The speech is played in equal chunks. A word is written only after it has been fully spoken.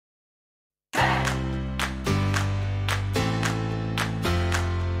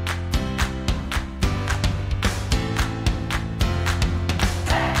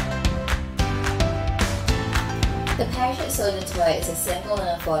soldier toy is a simple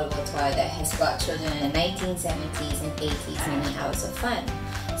and affordable toy that has brought children in the 1970s and 80s many hours of fun.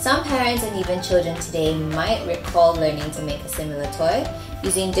 Some parents and even children today might recall learning to make a similar toy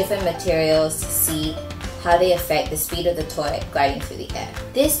using different materials to see how they affect the speed of the toy gliding through the air.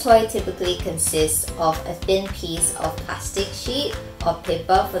 This toy typically consists of a thin piece of plastic sheet or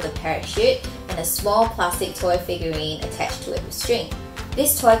paper for the parachute and a small plastic toy figurine attached to it with string.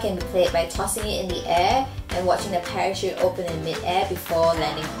 This toy can be played by tossing it in the air and watching the parachute open in mid-air before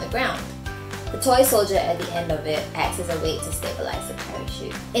landing on the ground. The toy soldier at the end of it acts as a weight to stabilize the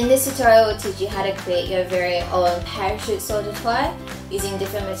parachute. In this tutorial, we'll teach you how to create your very own parachute soldier toy using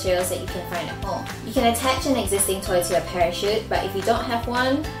different materials that you can find at home. You can attach an existing toy to your parachute, but if you don't have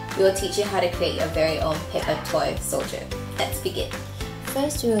one, we will teach you how to create your very own paper toy soldier. Let's begin.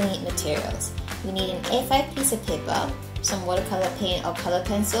 First, we will need materials. We need an A5 piece of paper, some watercolor paint or color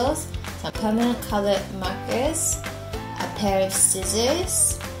pencils, some permanent colored markers, a pair of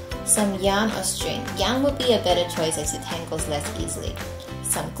scissors, some yarn or string. Yarn would be a better choice as it tangles less easily.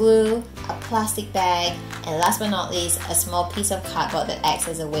 Some glue, a plastic bag, and last but not least, a small piece of cardboard that acts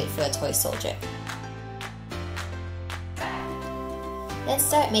as a weight for a toy soldier. Let's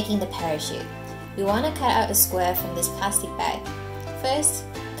start making the parachute. We want to cut out a square from this plastic bag. First,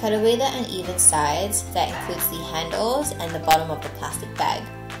 cut away the uneven sides, that includes the handles and the bottom of the plastic bag.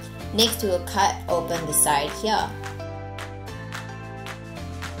 Next, we will cut open the side here.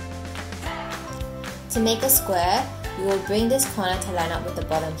 To make a square, we will bring this corner to line up with the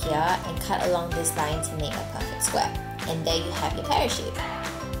bottom here and cut along this line to make a perfect square. And there you have your parachute.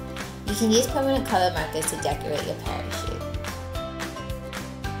 You can use permanent color markers to decorate your parachute.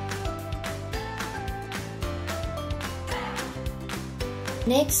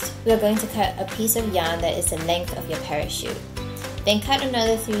 Next, we are going to cut a piece of yarn that is the length of your parachute. Then cut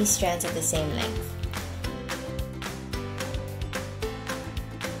another 3 strands of the same length.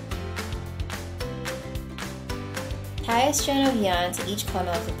 Tie a strand of yarn to each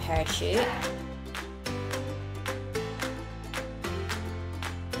corner of the parachute.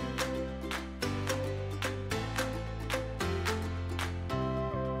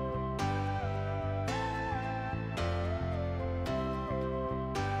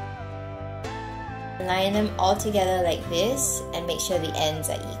 Line them all together like this and make sure the ends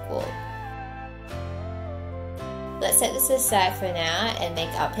are equal. Let's set this aside for now and make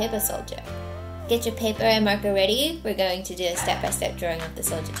our paper soldier. Get your paper and marker ready. We're going to do a step-by-step drawing of the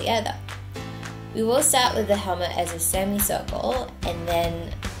soldier together. We will start with the helmet as a semicircle and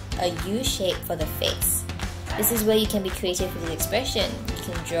then a U shape for the face. This is where you can be creative with his expression.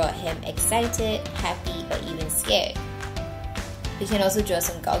 You can draw him excited, happy, or even scared. You can also draw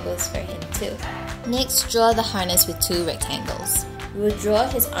some goggles for him too. Next, draw the harness with 2 rectangles. We will draw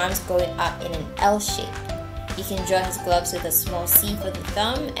his arms going up in an L shape. You can draw his gloves with a small C for the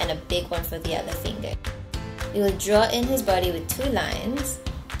thumb and a big one for the other finger. We will draw in his body with 2 lines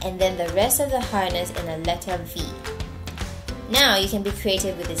and then the rest of the harness in a letter V. Now you can be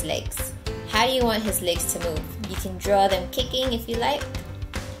creative with his legs. How do you want his legs to move? You can draw them kicking if you like.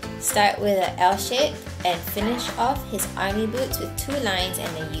 Start with an L shape and finish off his army boots with 2 lines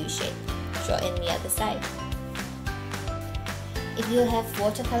and a U shape. Draw in the other side. If you have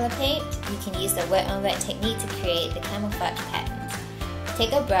watercolor paint, you can use the wet on wet technique to create the camouflage patterns.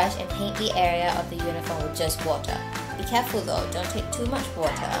 Take a brush and paint the area of the uniform with just water. Be careful though, don't take too much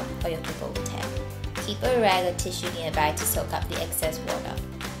water or your paper will tear. Keep a rag or tissue nearby to soak up the excess water.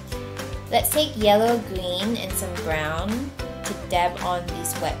 Let's take yellow, green, and some brown to dab on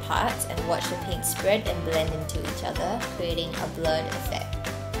these wet parts and watch the paint spread and blend into each other, creating a blurred effect.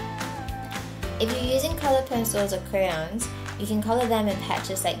 If you're using color pencils or crayons, you can color them in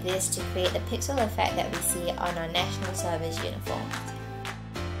patches like this to create the pixel effect that we see on our national service uniforms.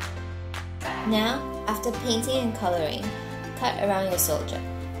 Now, after painting and coloring, cut around your soldier.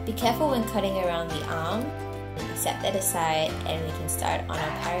 Be careful when cutting around the arm. Set that aside and we can start on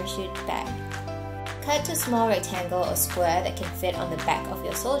our parachute bag. Cut a small rectangle or square that can fit on the back of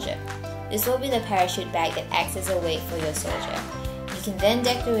your soldier. This will be the parachute bag that acts as a weight for your soldier. You can then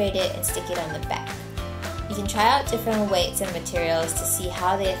decorate it and stick it on the back. You can try out different weights and materials to see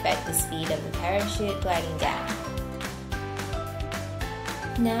how they affect the speed of the parachute gliding down.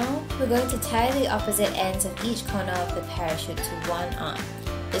 Now, we're going to tie the opposite ends of each corner of the parachute to one arm.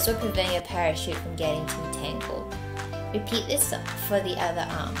 This will prevent your parachute from getting too tangled. Repeat this for the other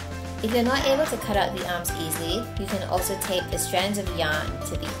arm. If you're not able to cut out the arms easily, you can also tape the strands of yarn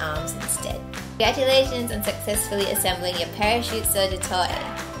to the arms instead. Congratulations on successfully assembling your parachute soldier toy!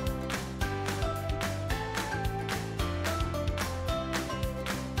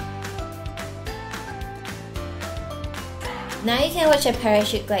 Now you can watch a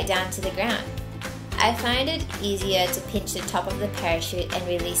parachute glide down to the ground. I find it easier to pinch the top of the parachute and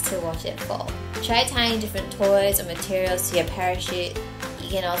release to watch it fall. Try tying different toys or materials to your parachute. You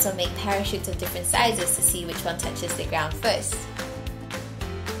can also make parachutes of different sizes to see which one touches the ground first.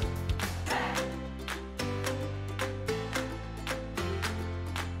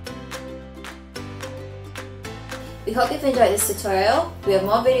 We hope you've enjoyed this tutorial. We have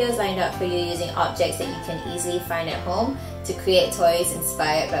more videos lined up for you using objects that you can easily find at home to create toys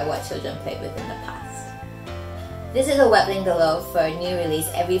inspired by what children played with in the past. Visit the web link below for a new release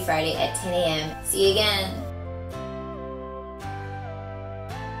every Friday at 10 a.m. See you again!